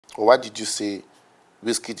Or why did you say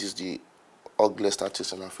Wizkid is the ugliest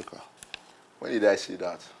artist in Africa? When did I say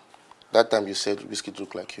that? That time you said Wizkid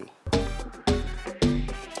looked like you.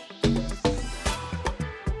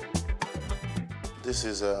 This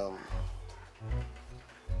is oh,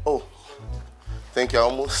 thank you. I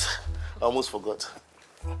almost forgot.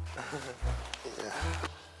 Yeah.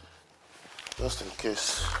 Just in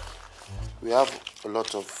case. We have a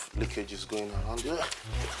lot of leakages going around here.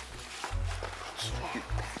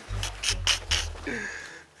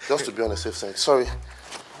 Just to be on the safe side. Sorry.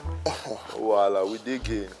 Voila, we dig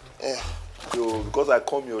in. Yeah. Yo, because I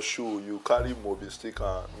come your show, you carry more mistake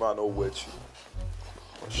and man not wet you.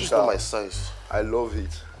 It's not my size. I love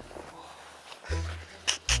it.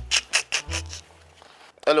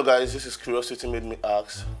 Hello guys, this is Curiosity Made Me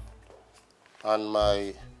Ask. And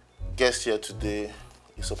my guest here today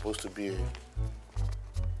is supposed to be a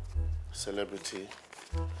celebrity.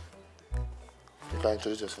 You can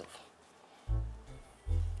introduce yourself.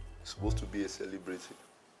 Supposed to be a celebrity.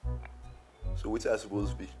 So which I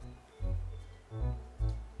supposed to be?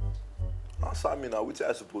 Answer me now, which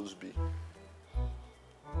I supposed to be?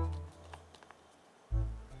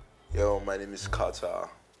 Yo, my name is Carter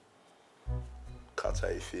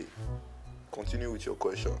Ife. Continue with your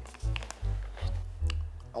question.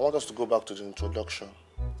 I want us to go back to the introduction.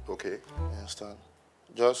 Okay. You understand?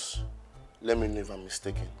 Just let me know if I'm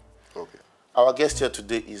mistaken. Okay. Our guest here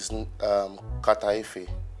today is Carter Ife.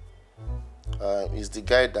 He's the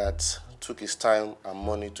guy that took his time and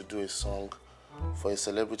money to do a song for a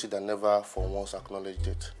celebrity that never for once acknowledged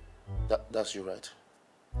it. That's you, right?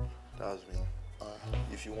 That's me.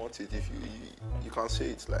 If you want it, if you can say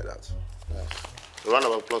it like that. Yes. A round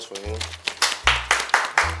of applause for him.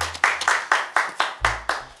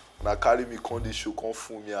 Now carry me on this show, come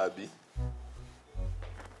fool me, Abi.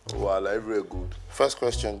 Wow, like very good. First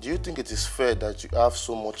question, do you think it is fair that you have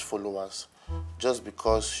so much followers just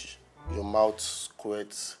because your mouth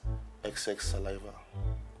squirts XX saliva?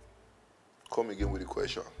 Come again with the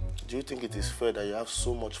question. Do you think it is fair that you have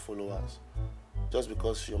so much followers just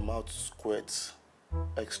because your mouth squirts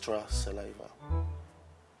extra saliva?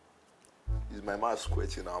 Is my mouth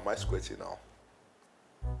squirting now? Am I squirting now?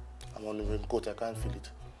 I'm on a raincoat, I can't feel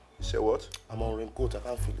it. You say what? I'm on a raincoat, I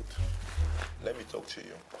can't feel it. Let me talk to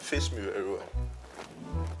you. Face me very well.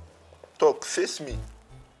 Talk, face me.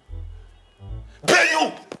 Bear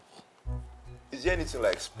you! Is there anything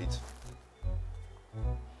like spit?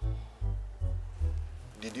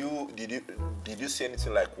 Did you see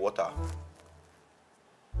anything like water?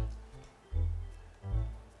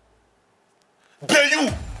 Bear you!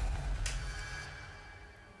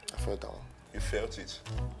 I felt that one. You felt it.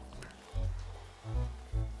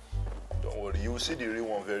 Don't worry, you will see the real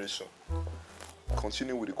one very soon.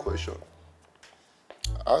 Continue with the question.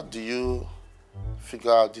 How do you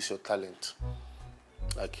figure out this your talent?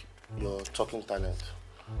 Like your talking talent?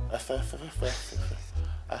 Like,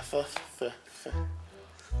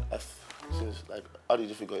 how did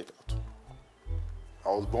you figure it out? I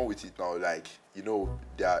was born with it now, like, you know,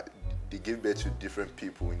 they give birth to different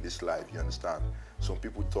people in this life, you understand? Some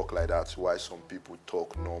people talk like that, while some people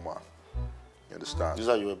talk normal. You understand? This is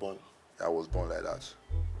how you were born? I was born like that.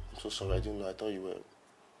 I'm so sorry, I didn't know. I thought you were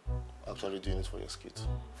actually doing it for your skit.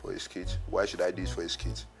 For a skit? Why should I do it for a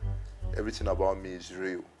skit? Everything about me is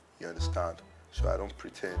real, you understand? So I don't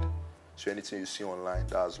pretend. So anything you see online,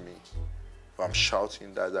 that's me. If I'm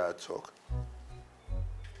shouting, that's how I talk.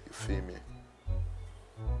 You feel me?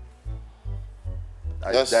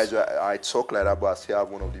 Yes. That's why I talk like that, but I still have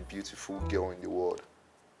one of the beautiful girls in the world.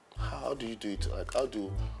 How do you do it? Like, how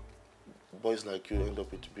do boys like you end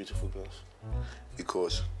up with beautiful girls?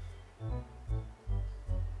 Because,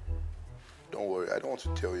 don't worry, I don't want to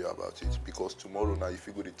tell you about it. Because tomorrow now, if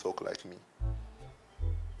you're going to talk like me,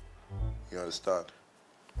 you understand?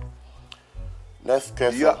 Next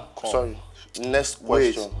question. Sorry. Next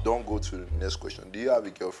question. Wait, don't go to the next question. Do you have a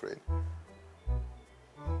girlfriend?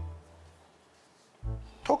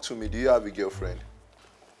 Talk to me. Do you have a girlfriend?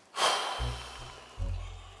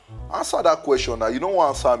 Answer that question now. You don't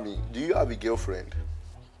want to answer me. Do you have a girlfriend?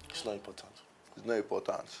 It's not important. It's not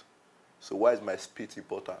important. So why is my spit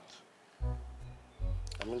important?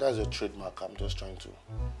 I mean, that's your trademark. I'm just trying to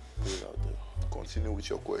put it out there. Continue with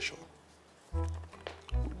your question.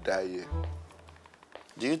 We'll die here.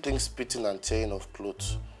 Do you think spitting and tearing of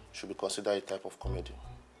clothes should be considered a type of comedy?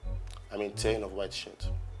 I mean, tearing of white shirt.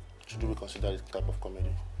 Should it be considered a type of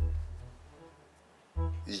comedy?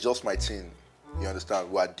 It's just my thing. You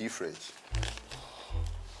understand? We are different.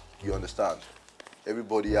 You understand?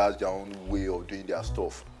 Everybody has their own way of doing their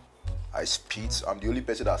stuff. I spit. I'm the only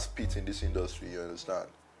person that spits in this industry. You understand?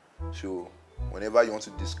 So Whenever you want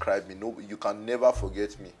to describe me, no, you can never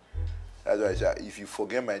forget me. That's why I say, if you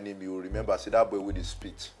forget my name, you will remember. Say that boy with the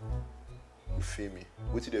spit. You feel me?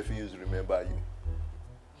 What did they feel you remember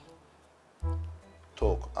you?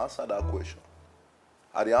 Talk. Answer that question.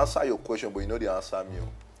 I dey answer your question, but you know they answer me.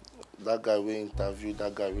 That guy we interviewed,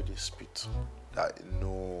 that guy with the spit.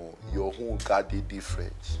 No, your own got the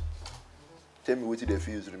difference. Tell me what did they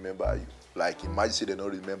feel you remember you? Like imagine say they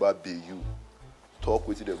don't remember be you. Talk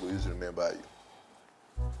with it they go use remember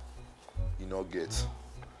you. You not get.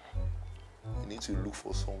 You need to look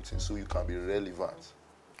for something so you can be relevant.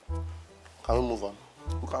 Can we move on?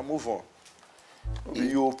 We can move on. Don't be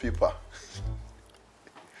you old people.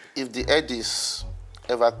 If the Eddies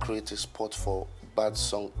ever create a spot for bad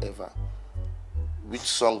song ever, which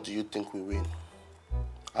song do you think will win?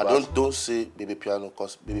 And don't say Baby Piano,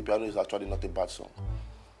 because Baby Piano is actually not a bad song.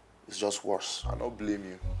 It's just worse. I don't blame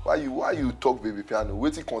you. Why you talk Baby Piano?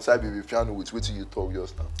 Waiting concern Baby Piano with waiting you talk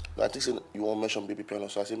just now. I think you won't mention Baby Piano,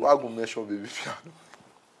 so I say no. Why go mention Baby Piano?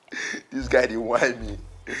 This guy didn't whine me.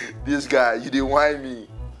 This guy, you didn't whine me.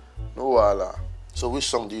 No wala. So which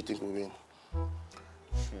song do you think will win?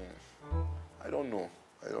 I don't know.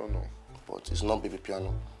 But it's not Baby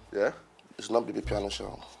Piano. Yeah? It's not Baby Piano,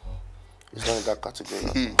 show. It's not in that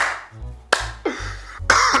category.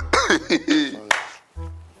 Sorry.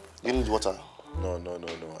 You need water? No.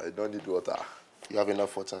 I don't need water. You have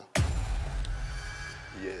enough water?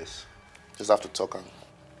 Yes. Just have to talk and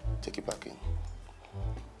take it back in.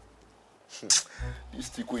 This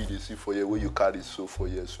stick where you see for you, where you carry so for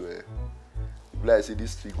years, swear. Like I say,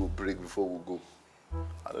 this stick will break before we go.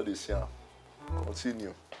 I know this here.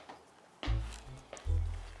 Continue.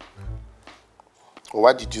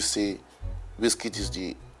 Why did you say Wizkid is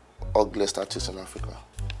the ugliest artist in Africa?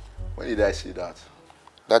 When did I say that?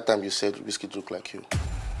 That time you said Wizkid look like you.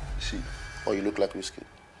 See? Or you look like Wizkid.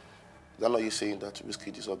 Is that not you saying that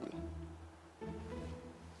Wizkid is ugly?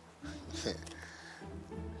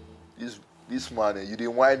 This man, you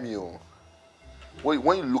didn't whine me on.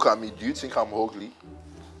 When you look at me, do you think I'm ugly?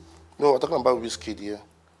 No, we're talking about Wizkid here.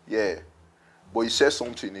 Yeah. But you said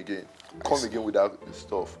something again. Come again with that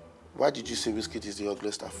stuff. Why did you say Wizkid is the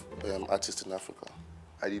ugliest artist in Africa?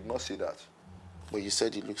 I did not say that. But you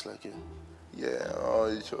said he looks like you. Yeah,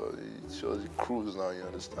 it's a cruise now, you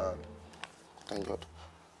understand? Thank God.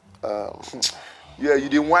 Yeah, you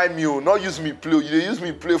didn't whine me, not use me play. You didn't use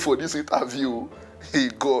me play for this interview. Hey,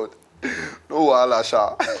 God. No wahala,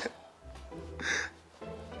 sha.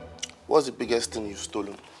 What's the biggest thing you've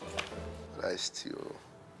stolen? I steal.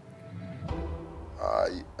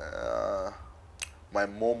 My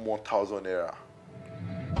mom 1,000 naira.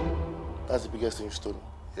 That's the biggest thing you've stolen?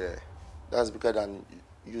 Yeah. That's bigger than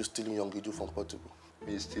you stealing Yongidu from Portable.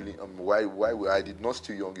 Me stealing? Why I did not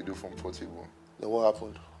steal Yongidu from Portable? Then what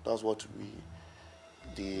happened? That's what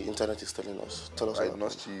the internet is telling us. Tell us. I did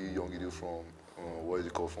not steal Yongidu from what is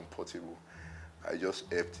it called, from Portable. I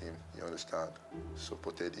just helped him. You understand?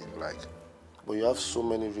 Supported him, like. But you have so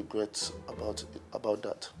many regrets about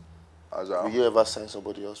that. Will you ever sign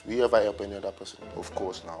somebody else? Will you ever help any other person? Of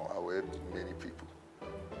course, now I will help many people.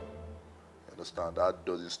 You understand? That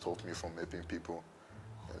doesn't stop me from helping people.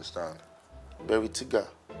 You understand? Berry Tiga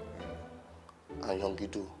and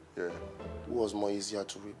Yongidu. Yeah. Who was more easier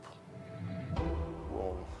to reap?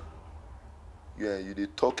 Well, yeah, you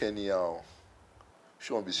did talk anyhow.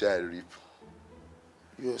 Shouldn't be sure I reap.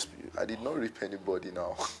 Yes. I did not reap anybody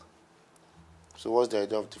now. So what's the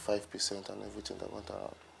idea of the 5% and everything that went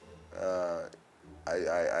around?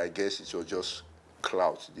 I guess it was just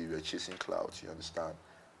clout. They were chasing clout, you understand?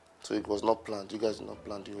 So it was not planned? You guys did not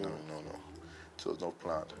plan the whole... No. It was not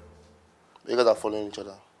planned. You guys are following each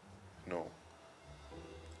other? No.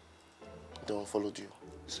 They unfollowed you?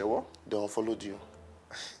 Say what? They unfollowed you?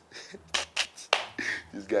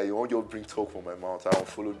 This guy, you won't just bring talk from my mouth. I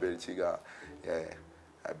unfollowed Berry Tiga. Yeah,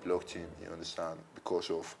 I blocked him, you understand? Because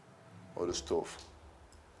of all the stuff.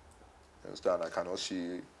 You understand? I cannot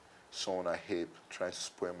see someone I hate trying to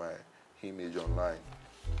spoil my image online.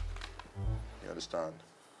 You understand?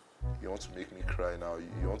 You want to make me cry now.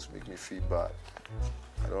 You want to make me feel bad.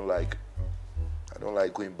 I don't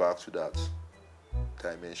like going back to that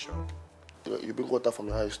dimension. You bring water from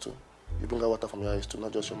your eyes too. You bring water from your eyes too,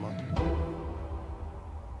 not just your mouth.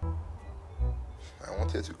 I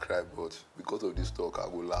wanted to cry, but because of this talk, I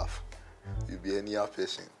will laugh. You'll be any other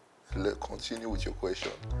person. Let's continue with your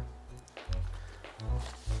question.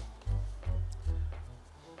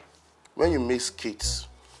 When you make skits,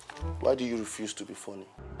 why do you refuse to be funny?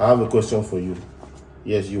 I have a question for you.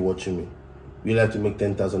 Yes, you watching me. We like to make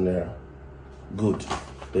 10,000 naira. Good.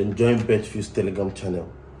 Then join Betfuse Telegram channel.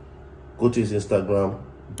 Go to his Instagram,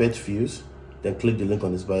 Betfuse, then click the link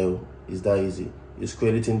on his bio. It's that easy. He's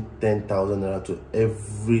crediting 10,000 naira to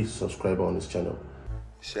every subscriber on his channel.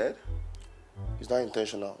 You said? Is that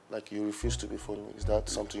intentional? Like you refuse to be funny? Is that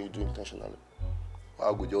something you do intentionally?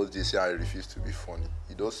 I would just say I refuse to be funny.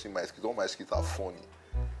 You don't see my skits. All my skits are funny.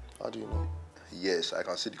 How do you know? Yes, I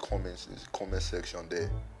can see the comments. There's a comment section there.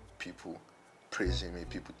 People praising me,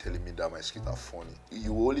 people telling me that my skits are funny.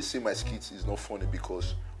 You only see my skits is not funny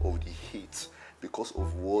because of the hate, because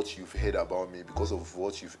of what you've heard about me, because of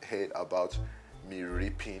what you've heard about me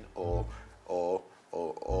raping or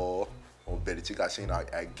Belitica saying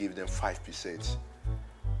I gave them 5%.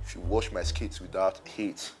 If you watch my skits without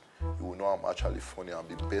hate, you will know I'm actually funny. I'm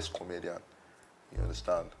the best comedian. You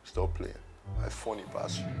understand? Stop playing. I funny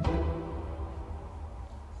past you.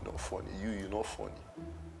 You're not funny. You're not funny.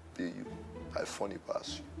 Be you. I funny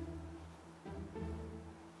past you.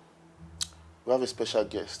 We have a special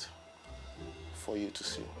guest for you to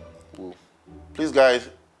see. Whoa. Please, guys,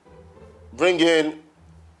 bring in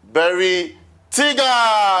Barry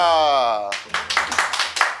Tiga!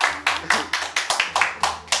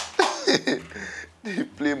 You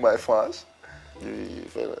play my fans? You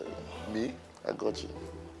felt Me? I got you.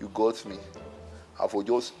 You got me. I for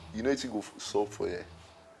just, you know, to go sub for you.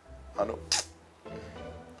 I know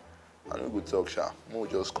good talk, Sha. We'll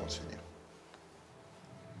just continue.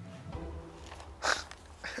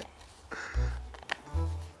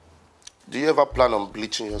 Do you ever plan on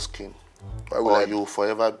bleaching your skin? Or you will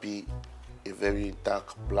forever be a very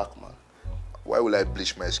dark black man? Why will I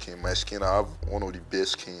bleach my skin? My skin, I have one of the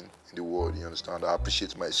best skin in the world, you understand? I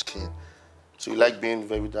appreciate my skin. So you like being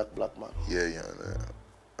very dark black man? Yeah.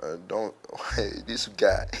 Don't, this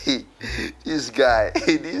guy,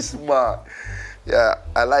 this man. Yeah,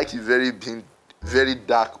 I like you being very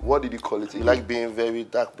dark. What did you call it? You like being very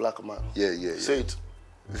dark black man? Yeah. Say it.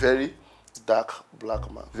 Very dark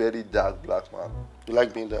black man. Very dark black man. You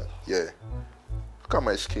like being that? Yeah. Look at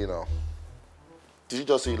my skin now. Did you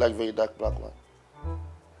just say you like very dark black man?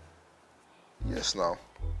 Yes, now.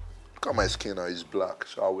 Look at my skin now, it's black,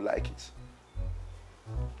 so I will like it.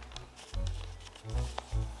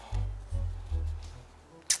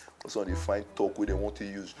 What's on the fine talk we don't want to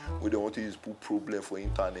use? We don't want to use put problem for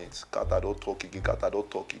internet. Kata don't talk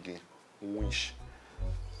again. Wish.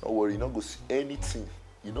 Don't worry, you not go see anything.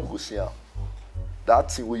 You not go see her.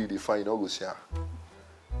 That thing where you define, you not go see her.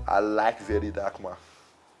 I like very dark man.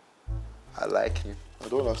 I like him. I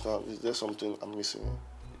don't understand. Is there something I'm missing?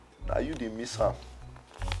 Now you didn't miss her.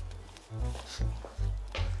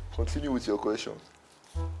 Continue with your question.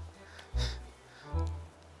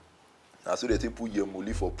 Now so they take put your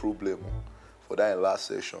money for problem for that in last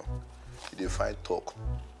session. You define talk.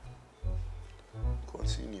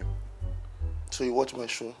 Continue. So you watch my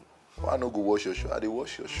show? Why not go watch your show? I did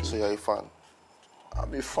watch your show. So you're a fan?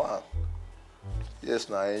 I'm a fan. Yes,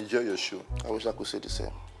 now I enjoy your show. I wish I could say the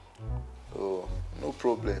same. Oh, no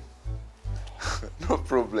problem. No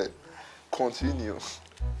problem. Continue.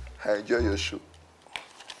 I enjoy your show.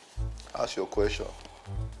 Ask your question.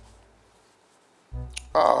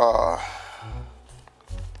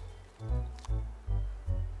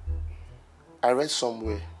 I read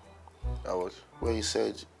somewhere What? where you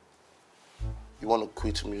said you want to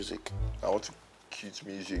quit music. I want to quit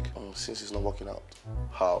music. Since it's not working out.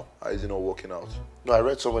 How? How is it not working out? No, I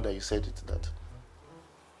read somewhere that you said it that.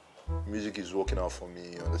 Music is working out for me,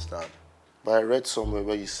 you understand? But I read somewhere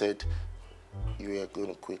where you said you were going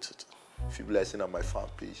to quit it. If you be like saying on my fan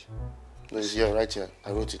page. No, it's here, right here.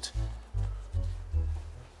 I wrote it.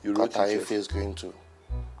 You wrote SATTIRE it. is going to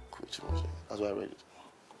quit music. That's why I read it.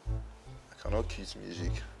 I cannot quit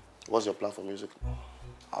music. What's your plan for music?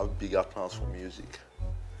 I have bigger plans for music.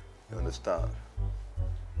 You understand?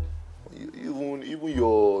 Even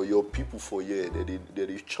your people for here,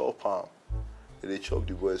 they chop am. They chop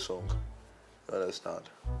the boy song. You understand?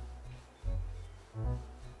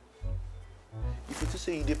 If you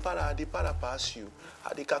say you dey para pass you,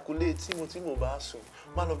 I dey calculate timo basu.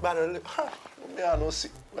 Man of bad, me I no see.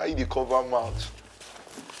 Why you dey cover mouth?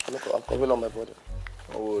 I'm covering on my body.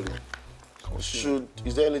 Don't worry.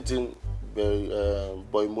 Is there anything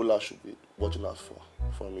Boy Mula should be watching out for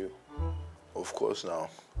from you? Of course now.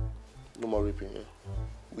 No more reaping here.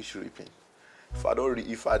 Which reaping?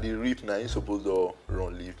 If I dey reap now, you supposed to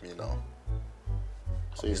run leave me now.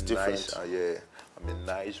 So it's different. Nice, yeah. I'm a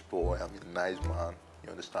nice boy. I'm a nice man.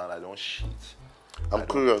 You understand? I don't shit. I'm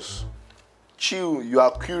curious. Chill. You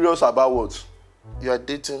are curious about what? You are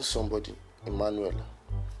dating somebody, Emmanuel.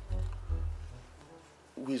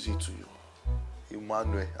 Who is he to you?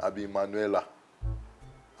 Emmanuel. I be Emanuela.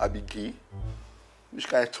 I be gay. Which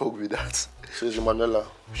kind of talk with that? So it's Emanuela.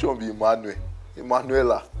 Which one be Emmanuel?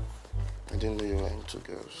 Emanuela. I didn't know you were into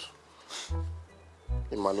girls.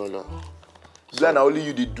 Emanuela. Then only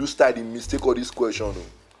you did do style the mistake of this question. No?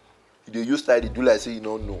 You did use style, do like say you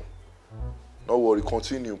don't know. No worry,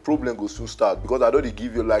 continue. Problem goes soon start because I don't dey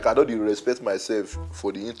give you like I don't dey respect myself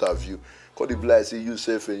for the interview. Cause the like say you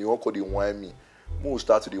self and you won't call the whine me. We will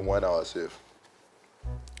start to the whine ourselves.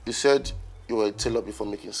 You said you were a tailor before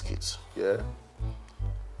making skits. Yeah.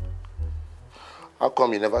 How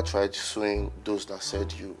come you never tried suing those that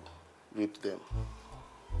said you raped them?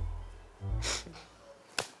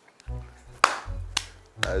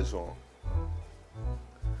 Nice one.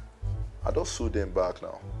 I don't sue them back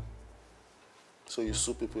now. So you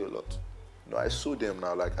sue people a lot? No, I sue them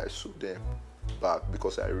now, like I sue them back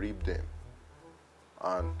because I raped them.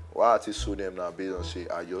 And why I sue them now based on say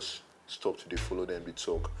I just stop to follow them, they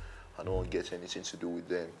talk. I don't want to get anything to do with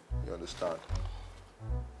them. You understand?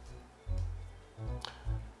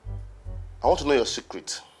 I want to know your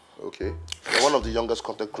secret. Okay. You're one of the youngest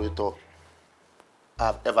content creators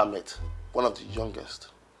I've ever met. One of the youngest.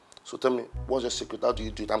 So tell me, what's your secret? How do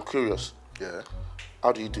you do it? I'm curious. Yeah.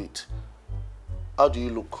 How do you do it? How do you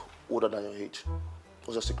look older than your age?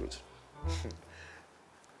 What's your secret?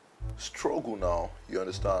 Struggle now, you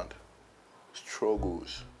understand?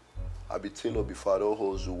 Struggles. I be tailor before I don't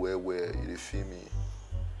hustle where you feel me?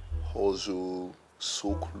 Hustle,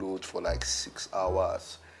 sew clothes for like 6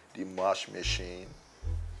 hours. The mash machine.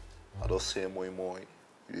 I don't say more,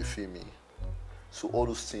 you feel me? So all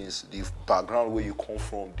those things, the background where you come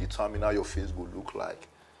from determine how your face will look like.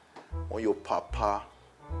 When your papa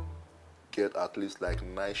get at least like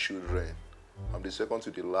 9 children, I'm the second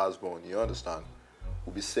to the last born, you understand?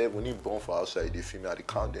 We'll be 7 when you born for outside, they feel me, they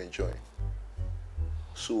can't enjoy.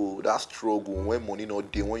 So that struggle, when money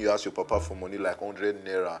not there, when you ask your papa for money like 100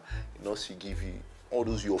 naira, you know, she give you all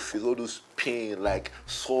those your face, all those pain, like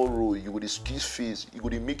sorrow, you would squeeze face, you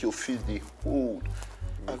would make your face they hold.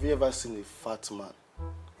 Have you ever seen a fat man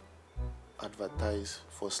advertise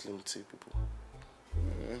for slim tea people?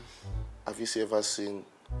 Mm-hmm. Have you ever seen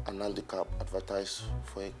an handicap advertise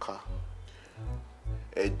for a car?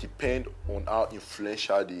 It depends on how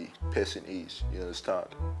influential the person is, you understand?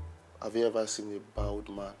 Have you ever seen a bald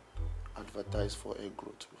man advertise for egg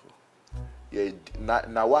growth before? Yeah,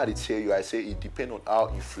 now what I tell you, I say it depends on how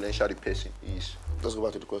influential the person is. Let's go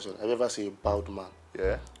back to the question. Have you ever seen a bald man?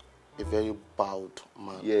 Yeah. A very bald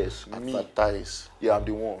man. Yes, advertise. Me. Yeah, I'm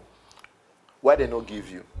the one. Why they not give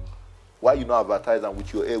you? Why you not advertise and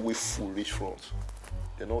with your hair with full rich front?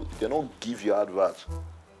 They don't give you advert.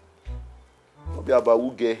 Not be about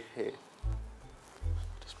who get hair.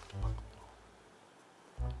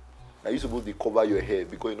 Now you supposed to cover your hair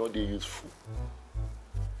because you know they useful.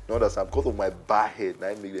 You understand? Because of my bad head, now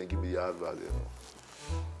I make them give me the advert, you know.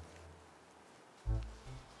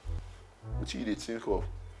 What you think of?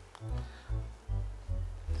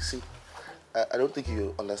 See, I don't think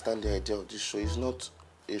you understand the idea of this show. It's not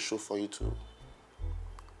a show for you to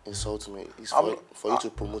insult me. It's for you to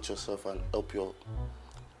promote yourself and help your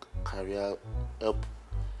career, help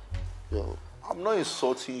your... I'm not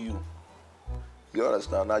insulting you. You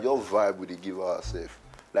understand? Now your vibe with the give ourselves.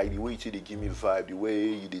 Like the way you give me vibe, the way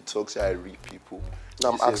you talk, say I read people.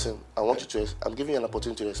 No, I'm asking. I want you to. I'm giving you an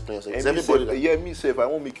opportunity to explain yourself. Is everybody? Yeah, me say if I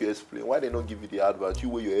won't make you explain, why they not give you the advert? You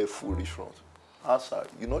wear your hair foolish front. Answer.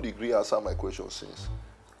 You know the degree answer my question since.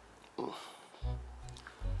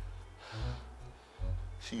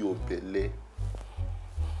 See your belly.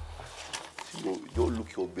 See your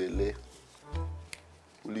look your belly.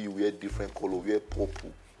 Only you wear different color. Wear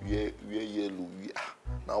purple. Wear yellow.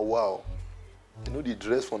 Now wow. You know the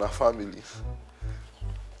dress for our family.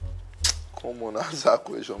 Come on, answer that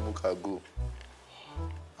question. Muka go.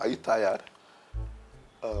 Are you tired?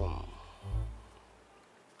 I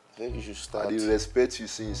think you should start. I did respect you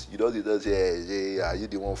since you don't say, yeah, are you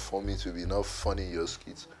the one for me to be not funny in your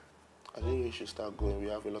skits? I think you should start going. We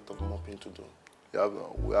have a lot of mopping to do. We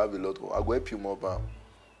have a lot of. I'll go help you mop.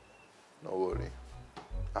 No worry.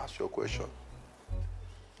 Ask your question.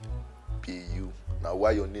 Be you. Now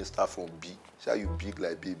why your name start from B? See how you big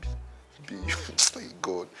like baby. Be you. Thank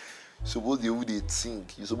God. Suppose they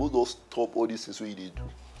think. You supposed to stop all these things what they do.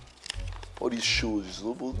 All these shows, you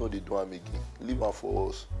supposed not they do them again. Leave them for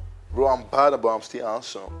us. Bro, I'm bad but I'm still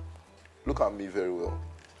handsome. Look at me very well.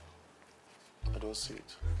 I don't see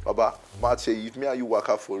it. Baba, Matt say if me and you walk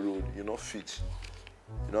out for road, you're not fit.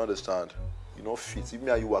 You don't understand? You're not fit. If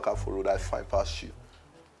me and you walk out for road, I find past you.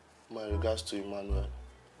 My regards to Emmanuel.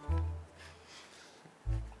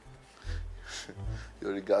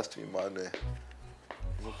 Your regards to Emmanuel.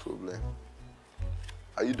 No problem.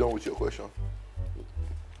 Are you done with your question?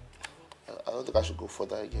 I don't think I should go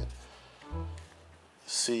further again.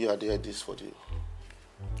 See you at the edits for the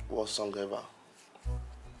worst song ever.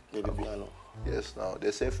 Maybe piano. Yes, now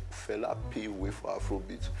they say fella pay way for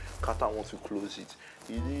Afrobeat. Carter wants to close it.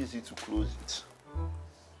 It's easy to close it.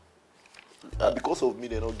 And because of me,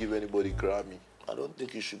 they don't give anybody Grammy. I don't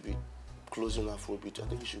think you should be closing Afrobeat. I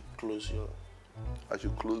think you should close your... I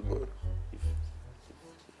should close, bro.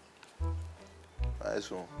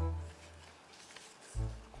 Nice one.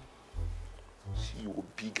 See your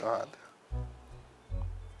big hand.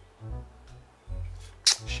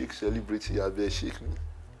 Shake celebrity, I bet shake me.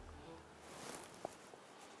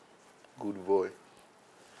 Good boy.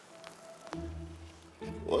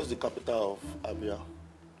 What's the capital of Abia?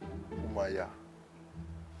 Umaya.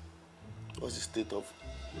 What's the state of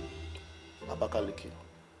Abakaliki?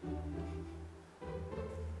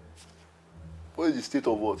 What is the state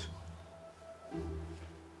of what?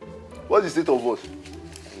 What's the state of what?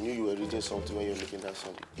 I knew you were reading something when you were making that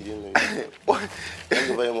song. You didn't know it. Thank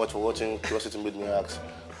you very much for watching Curiosity Made Me Ask.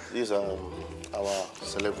 This is our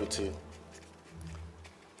celebrity,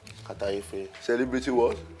 Kataife. Celebrity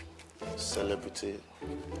what? Celebrity.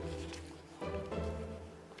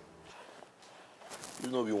 You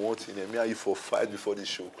know be wanting me and you for fight before the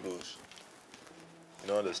show close. You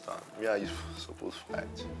don't understand? Me and you supposed to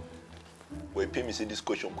fight. When you pay me say this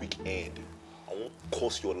question quick end, I won't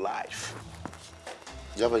cost your life.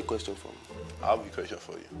 Do you have a question for me? I have a question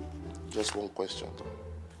for you. Just one question.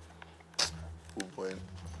 Good boy.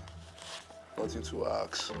 Nothing to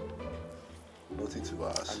ask. Nothing to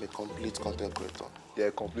ask. I'm a complete content creator. Yeah,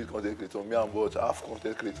 complete content creator. Me and both half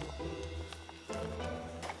content creator.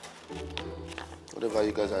 Whatever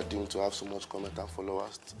you guys are doing to have so much comment and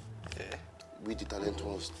followers, Yeah. we the talented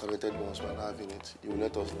ones, we're not having it. You will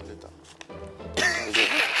let us know later.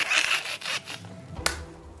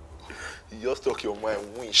 You just talk your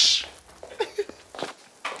mind, wish.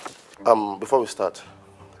 Before we start,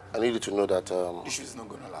 I need you to know that This shoot is not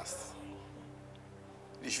gonna last.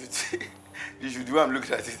 This shoot, the way I'm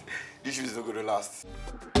looking at it, this shoot is not gonna last.